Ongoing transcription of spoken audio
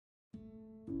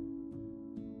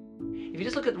if you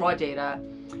just look at raw data,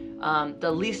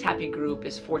 the least happy group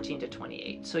is 14 to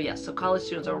 28. So yes, so college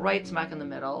students are right smack in the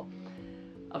middle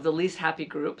of the least happy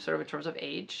group, sort of in terms of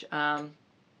age.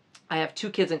 I have 2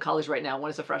 kids in college right now. One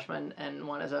is a freshman and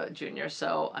one is a junior.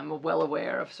 So I'm well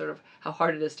aware of sort of how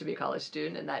hard it is to be a college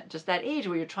student, and that just that age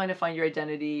where you're trying to find your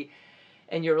identity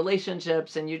and your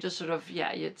relationships, and you just sort of,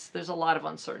 there's a lot of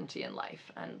uncertainty in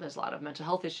life, and there's a lot of mental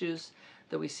health issues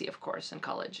that we see, of course, in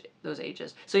college, those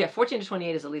ages. So yeah, 14 to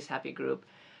 28 is the least happy group.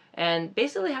 And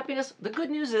basically happiness, the good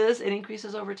news is it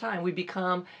increases over time.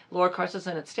 Laura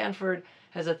Carstensen at Stanford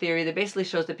has a theory that basically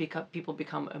shows that people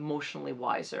become emotionally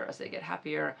wiser as they get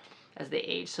happier, as they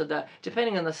age. So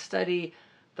depending on the study,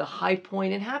 the high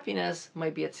point in happiness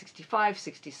might be at 65,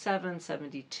 67,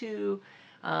 72.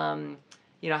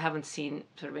 I haven't seen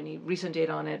sort of any recent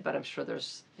data on it, but I'm sure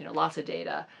there's lots of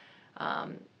data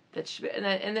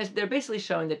they're basically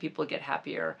showing that people get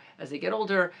happier as they get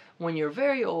older. When you're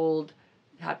very old,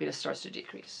 happiness starts to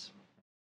decrease.